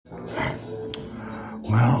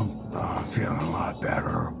Feeling a lot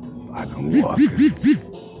better. I've been walking.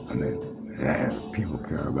 I mean, yeah, people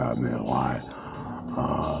care about me a lot.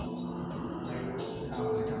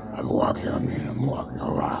 I'm walking, I'm walking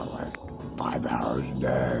a lot, like 5 hours a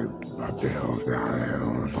day, up the hills, down the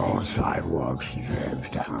hills, all the sidewalks in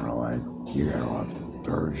Jamestown are like, you get off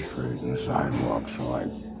 3rd Street and the sidewalks are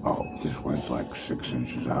like, this one's like 6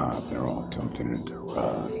 inches up, they're all tilted into the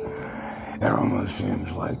road. It almost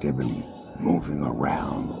seems like they've been moving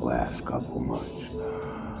around the last couple of months,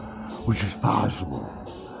 which is possible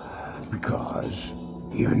because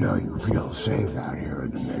even though you feel safe out here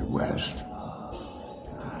in the Midwest,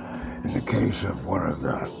 in the case of one of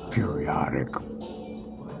the periodic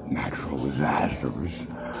natural disasters,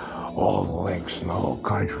 all the lakes in the whole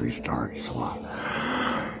country start sliding.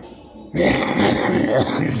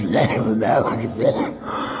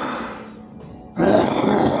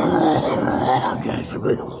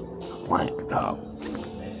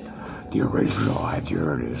 The original idea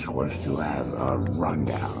of this was to have a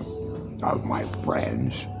rundown of my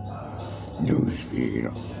friend's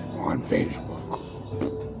newsfeed on Facebook.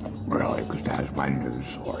 Really, because that's my news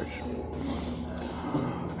source.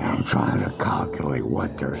 And I'm trying to calculate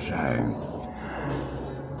what they're saying.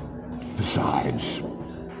 Besides,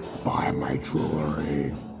 buy my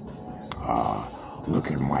jewelry,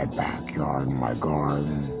 look in my backyard, my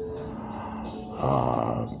garden,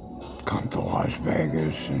 come to Las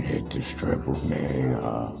Vegas and hit the strip with me.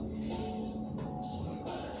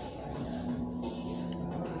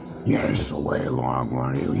 This is a way long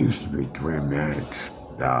one. It used to be 3 minutes.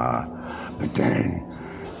 But then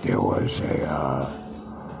there was a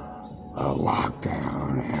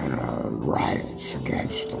lockdown and riots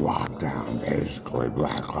against the lockdown. Basically,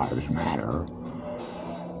 Black Lives Matter.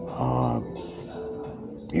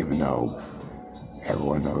 Even though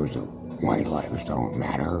everyone knows that white lives don't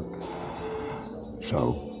matter.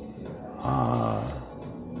 So,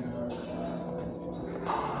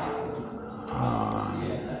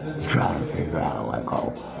 trying to figure out,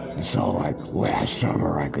 last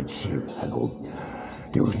summer I could see,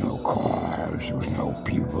 there was no cars, there was no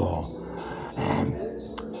people, and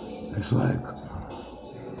it's like,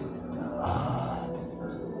 I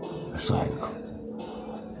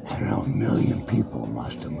don't know, 1 million people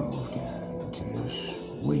must have moved into this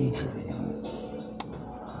region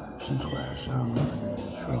since last summer.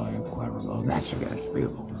 It's really incredible. That's against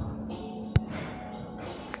people.